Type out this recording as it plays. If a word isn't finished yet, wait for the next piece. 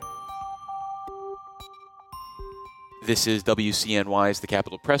This is WCNY's The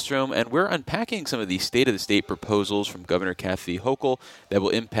Capitol Press Room, and we're unpacking some of the state-of-the-state proposals from Governor Kathy Hochul that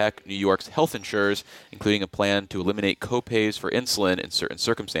will impact New York's health insurers, including a plan to eliminate copays for insulin in certain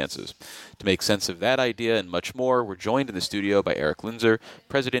circumstances. To make sense of that idea and much more, we're joined in the studio by Eric Linzer,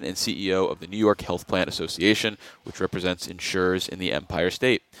 President and CEO of the New York Health Plan Association, which represents insurers in the Empire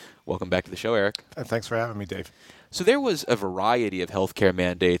State. Welcome back to the show, Eric. Thanks for having me, Dave. So there was a variety of healthcare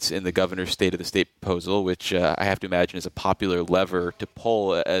mandates in the governor's state-of-the-state proposal, which I have to imagine is a popular lever to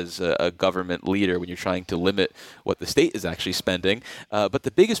pull as a government leader when you're trying to limit what the state is actually spending. But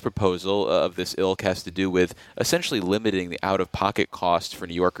the biggest proposal of this ilk has to do with essentially limiting the out-of-pocket costs for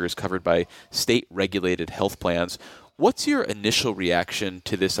New Yorkers covered by state-regulated health plans. What's your initial reaction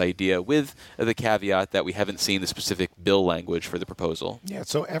to this idea, with the caveat that we haven't seen the specific bill language for the proposal? Yeah,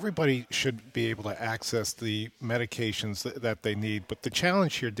 so everybody should be able to access the medications that they need. But the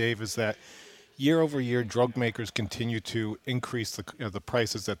challenge here, Dave, is that year over year, drug makers continue to increase the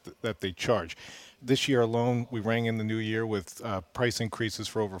prices that they charge. This year alone, we rang in the new year with price increases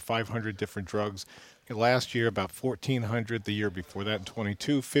for over 500 different drugs. Last year, about 1,400. The year before that, in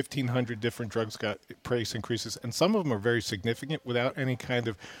 22, 1,500 different drugs got price increases, and some of them are very significant without any kind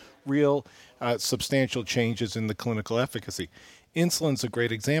of real substantial changes in the clinical efficacy. Insulin's a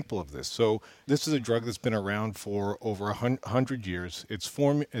great example of this. So this is a drug that's been around for over 100 years. Its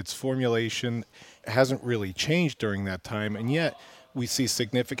formulation hasn't really changed during that time, and yet we see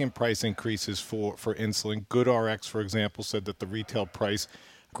significant price increases for insulin. GoodRx, for example, said that the retail price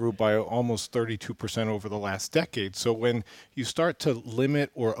grew by almost 32% over the last decade. So when you start to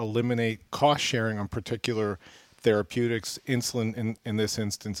limit or eliminate cost sharing on particular therapeutics, insulin in this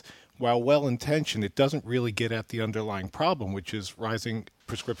instance, while well-intentioned, it doesn't really get at the underlying problem, which is rising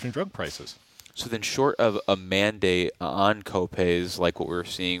prescription drug prices. So then, short of a mandate on copays, like what we're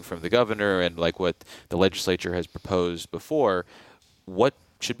seeing from the governor and like what the legislature has proposed before, what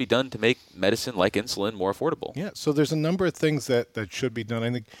should be done to make medicine like insulin more affordable? Yeah, so there's a number of things that should be done. I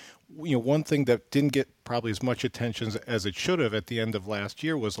think one thing that didn't get probably as much attention as it should have at the end of last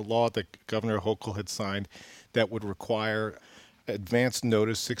year was a law that Governor Hochul had signed that would require advance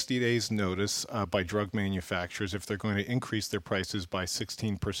notice, 60 days notice by drug manufacturers if they're going to increase their prices by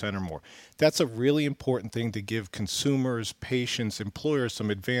 16% or more. That's a really important thing to give consumers, patients, employers some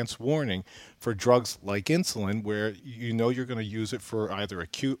advance warning for drugs like insulin, where you know you're going to use it for either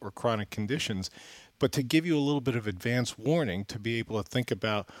acute or chronic conditions, but to give you a little bit of advance warning to be able to think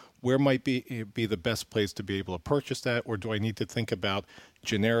about where might be the best place to be able to purchase that, or do I need to think about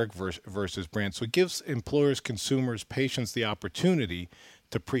generic versus brand? So it gives employers, consumers, patients the opportunity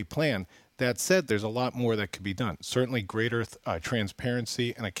to pre-plan. That said, there's a lot more that could be done. Certainly greater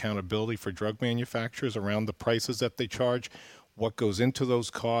transparency and accountability for drug manufacturers around the prices that they charge. What goes into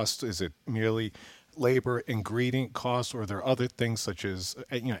those costs? Is it merely labor, ingredient costs, or are there other things such as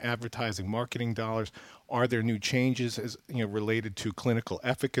advertising, marketing dollars? Are there new changes related to clinical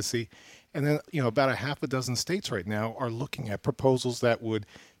efficacy? And then about a half a dozen states right now are looking at proposals that would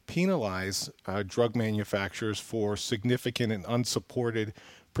penalize drug manufacturers for significant and unsupported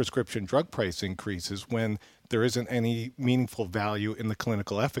prescription drug price increases when there isn't any meaningful value in the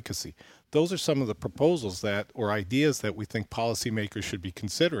clinical efficacy. Those are some of the proposals or ideas that we think policymakers should be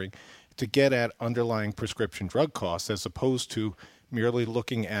considering to get at underlying prescription drug costs, as opposed to merely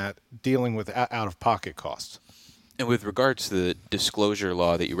looking at dealing with out-of-pocket costs. And with regards to the disclosure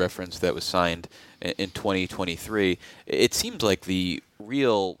law that you referenced that was signed in 2023, it seems like the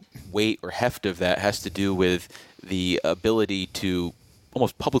real weight or heft of that has to do with the ability to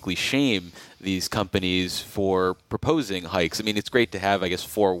almost publicly shame these companies for proposing hikes. I mean, it's great to have,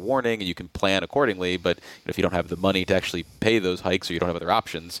 forewarning and you can plan accordingly, but if you don't have the money to actually pay those hikes or you don't have other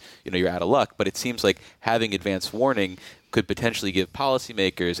options, you're out of luck. But it seems like having advance warning could potentially give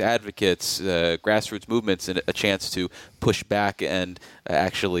policymakers, advocates, grassroots movements a chance to push back and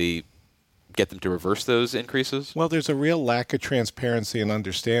actually get them to reverse those increases? Well, there's a real lack of transparency and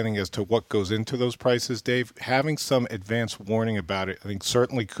understanding as to what goes into those prices, Dave. Having some advance warning about it, I think,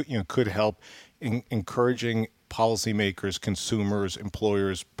 certainly could help in encouraging policymakers, consumers,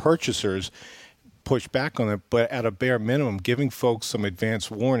 employers, purchasers push back on it. But at a bare minimum, giving folks some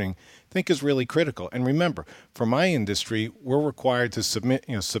advance warning, I think, is really critical. And remember, for my industry, we're required to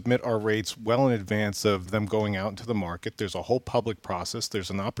submit our rates well in advance of them going out into the market. There's a whole public process. There's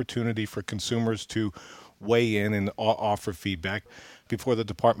an opportunity for consumers to weigh in and offer feedback before the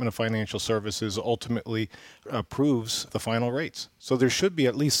Department of Financial Services ultimately approves the final rates. So there should be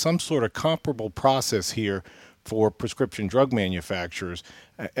at least some sort of comparable process here for prescription drug manufacturers,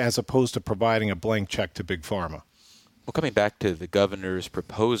 as opposed to providing a blank check to Big Pharma. Well, coming back to the governor's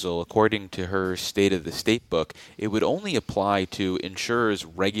proposal, according to her State of the State book, it would only apply to insurers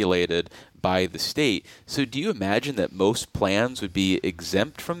regulated by the state. So do you imagine that most plans would be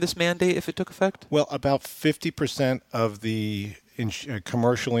exempt from this mandate if it took effect? Well, about 50% of the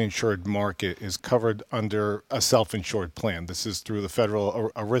commercially insured market is covered under a self-insured plan. This is through the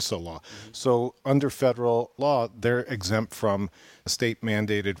federal ERISA law. So under federal law, they're exempt from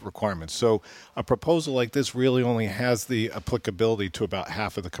state-mandated requirements. So a proposal like this really only has the applicability to about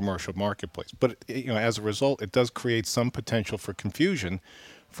half of the commercial marketplace. But as a result, it does create some potential for confusion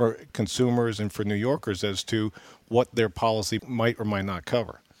for consumers and for New Yorkers as to what their policy might or might not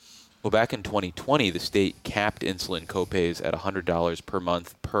cover. Well, back in 2020, the state capped insulin copays at $100 per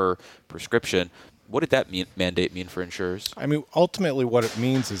month per prescription. What did that mandate mean for insurers? I mean, ultimately, what it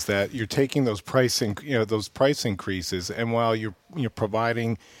means is that you're taking those price increases, and while you're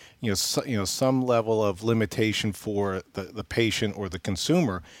providing some level of limitation for the patient or the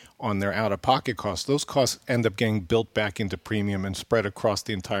consumer on their out-of-pocket costs, those costs end up getting built back into premium and spread across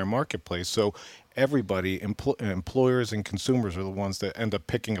the entire marketplace. So everybody, employers and consumers, are the ones that end up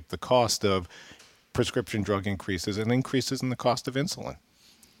picking up the cost of prescription drug increases and increases in the cost of insulin.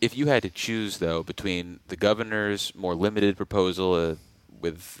 If you had to choose, though, between the governor's more limited proposal,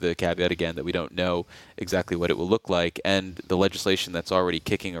 with the caveat again that we don't know exactly what it will look like, and the legislation that's already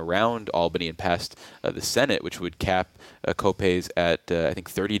kicking around Albany and passed the Senate, which would cap copays at, I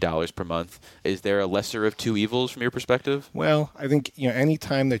think, $30 per month, is there a lesser of two evils from your perspective? Well, I think any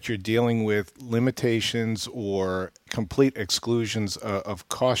time that you're dealing with limitations or complete exclusions of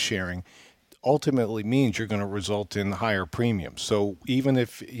cost sharing, ultimately means you're going to result in higher premiums. So even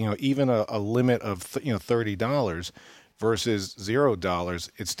if even a limit of $30 versus $0,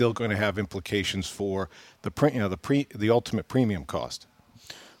 it's still going to have implications for the ultimate premium cost.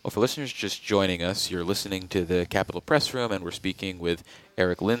 Well, for listeners just joining us, you're listening to the Capitol Press Room, and we're speaking with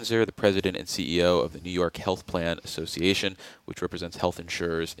Eric Linzer, the president and CEO of the New York Health Plan Association, which represents health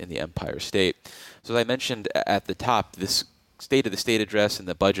insurers in the Empire State. So as I mentioned at the top, this State of the State address and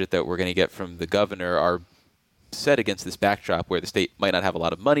the budget that we're going to get from the governor are set against this backdrop where the state might not have a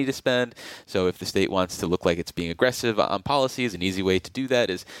lot of money to spend. So if the state wants to look like it's being aggressive on policies, an easy way to do that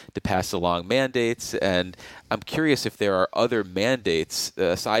is to pass along mandates. And I'm curious if there are other mandates,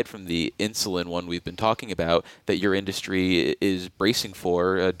 aside from the insulin one we've been talking about, that your industry is bracing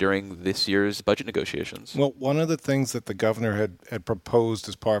for during this year's budget negotiations. Well, one of the things that the governor had proposed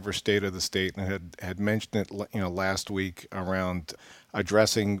as part of her State of the State, and had mentioned it last week around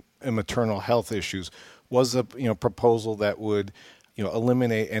addressing maternal health issues, was a proposal that would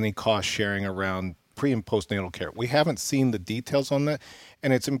eliminate any cost sharing around pre and postnatal care. We haven't seen the details on that,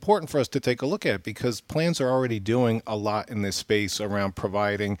 and it's important for us to take a look at it because plans are already doing a lot in this space around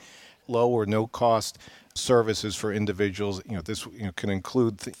providing low or no cost services for individuals. This can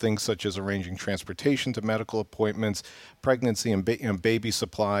include things such as arranging transportation to medical appointments, pregnancy and baby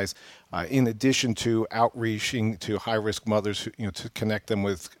supplies, in addition to outreaching to high-risk mothers, to connect them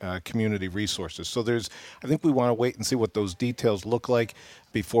with community resources. So I think we want to wait and see what those details look like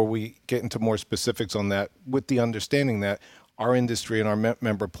before we get into more specifics on that, with the understanding that our industry and our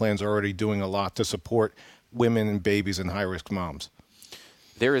member plans are already doing a lot to support women and babies and high-risk moms.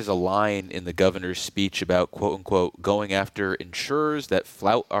 There is a line in the governor's speech about, quote unquote, going after insurers that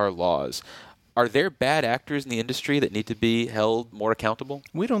flout our laws. Are there bad actors in the industry that need to be held more accountable?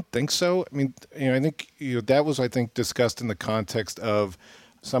 We don't think so. I mean, I think that was, discussed in the context of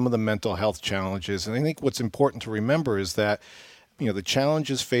some of the mental health challenges. And I think what's important to remember is that the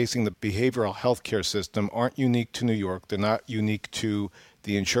challenges facing the behavioral health care system aren't unique to New York. They're not unique to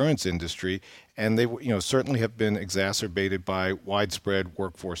the insurance industry, and they certainly have been exacerbated by widespread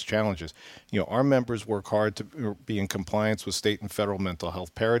workforce challenges. Our members work hard to be in compliance with state and federal mental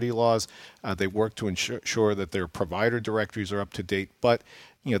health parity laws. They work to ensure that their provider directories are up to date. But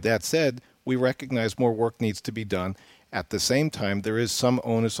that said, we recognize more work needs to be done. At the same time, there is some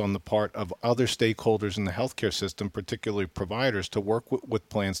onus on the part of other stakeholders in the healthcare system, particularly providers, to work with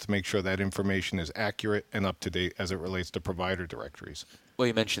plans to make sure that information is accurate and up to date as it relates to provider directories. Well,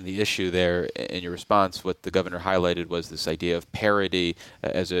 you mentioned the issue there in your response. What the governor highlighted was this idea of parity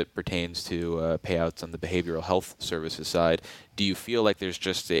as it pertains to payouts on the behavioral health services side. Do you feel like there's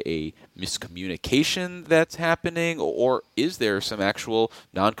just a miscommunication that's happening, or is there some actual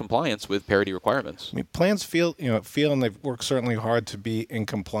non-compliance with parity requirements? I mean, plans feel and they've worked certainly hard to be in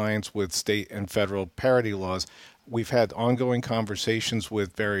compliance with state and federal parity laws. We've had ongoing conversations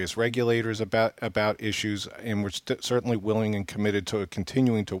with various regulators about issues, and we're certainly willing and committed to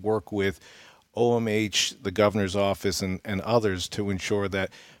continuing to work with OMH, the governor's office, and others to ensure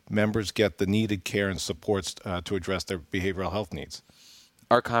that members get the needed care and supports to address their behavioral health needs.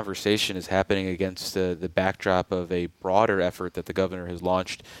 Our conversation is happening against the backdrop of a broader effort that the governor has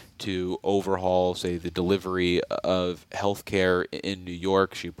launched to overhaul, say, the delivery of healthcare in New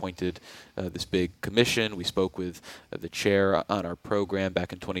York. She appointed this big commission. We spoke with the chair on our program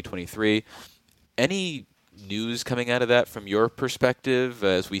back in 2023. Any news coming out of that from your perspective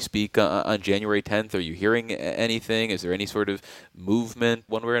as we speak on January 10th? Are you hearing anything? Is there any sort of movement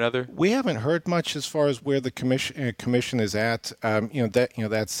one way or another? We haven't heard much as far as where the commission is at.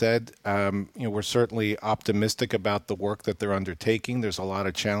 That said, we're certainly optimistic about the work that they're undertaking. There's a lot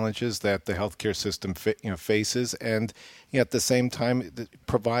of challenges that the healthcare system faces, and at the same time, it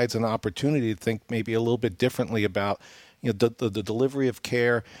provides an opportunity to think maybe a little bit differently about the delivery of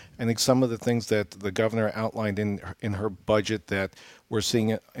care. I think some of the things that the governor outlined in her budget that we're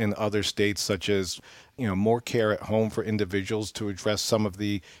seeing in other states, such as more care at home for individuals to address some of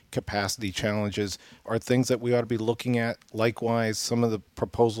the capacity challenges, are things that we ought to be looking at. Likewise, some of the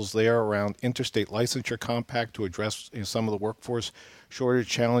proposals there around interstate licensure compact to address some of the workforce shortage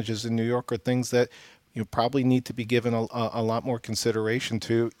challenges in New York are things that probably need to be given a lot more consideration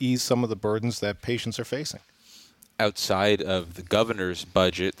to ease some of the burdens that patients are facing. Outside of the governor's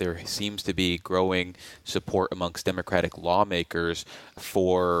budget, there seems to be growing support amongst Democratic lawmakers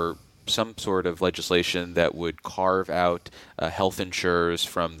for some sort of legislation that would carve out health insurers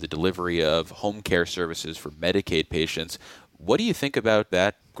from the delivery of home care services for Medicaid patients. What do you think about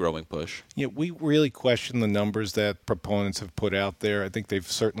that growing push? We really question the numbers that proponents have put out there. I think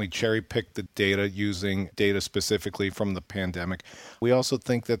they've certainly cherry-picked the data using data specifically from the pandemic. We also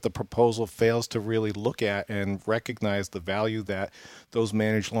think that the proposal fails to really look at and recognize the value that those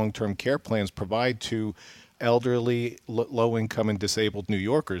managed long-term care plans provide to elderly, low-income, and disabled New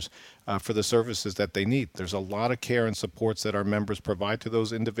Yorkers for the services that they need. There's a lot of care and supports that our members provide to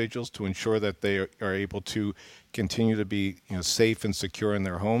those individuals to ensure that they are able to continue to be safe and secure in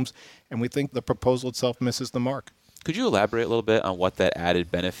their homes. And we think the proposal itself misses the mark. Could you elaborate a little bit on what that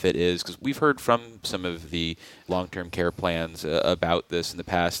added benefit is? Because we've heard from some of the long-term care plans about this in the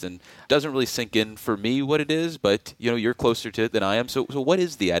past, and it doesn't really sink in for me what it is, but you're closer to it than I am. So what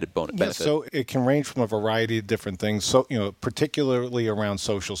is the added benefit? So it can range from a variety of different things. So particularly around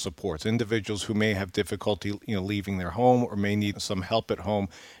social supports, individuals who may have difficulty leaving their home or may need some help at home,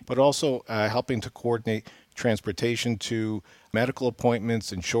 but also helping to coordinate transportation to medical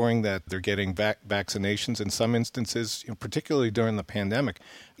appointments, ensuring that they're getting vaccinations. In some instances, particularly during the pandemic,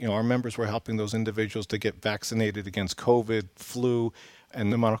 our members were helping those individuals to get vaccinated against COVID, flu,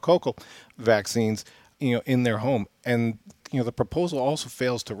 and pneumococcal vaccines, in their home. And the proposal also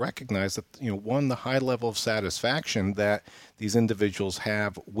fails to recognize that, the high level of satisfaction that these individuals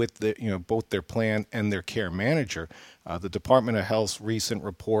have with both their plan and their care manager. The Department of Health's recent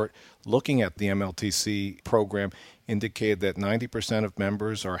report looking at the MLTC program indicated that 90% of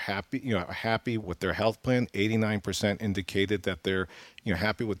members are happy with their health plan. 89% indicated that they're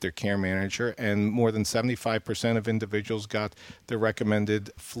happy with their care manager, and more than 75% of individuals got their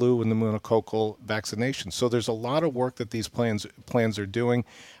recommended flu and pneumococcal vaccination. So there's a lot of work that these plans are doing.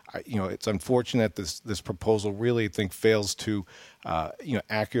 It's unfortunate this proposal really, I think, fails to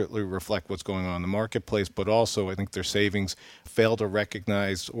accurately reflect what's going on in the marketplace, but also I think their savings fail to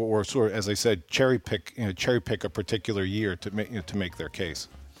recognize or sort of, as I said, cherry pick a particular year to make their case.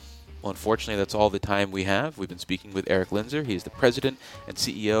 Well, unfortunately, that's all the time we have. We've been speaking with Eric Linzer. He's the president and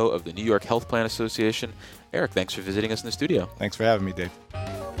CEO of the New York Health Plan Association. Eric, thanks for visiting us in the studio. Thanks for having me, Dave.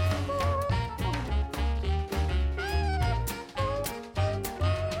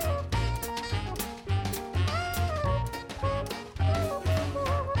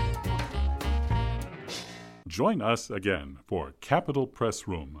 Join us again for Capitol Press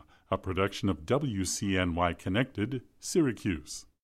Room, a production of WCNY Connected, Syracuse.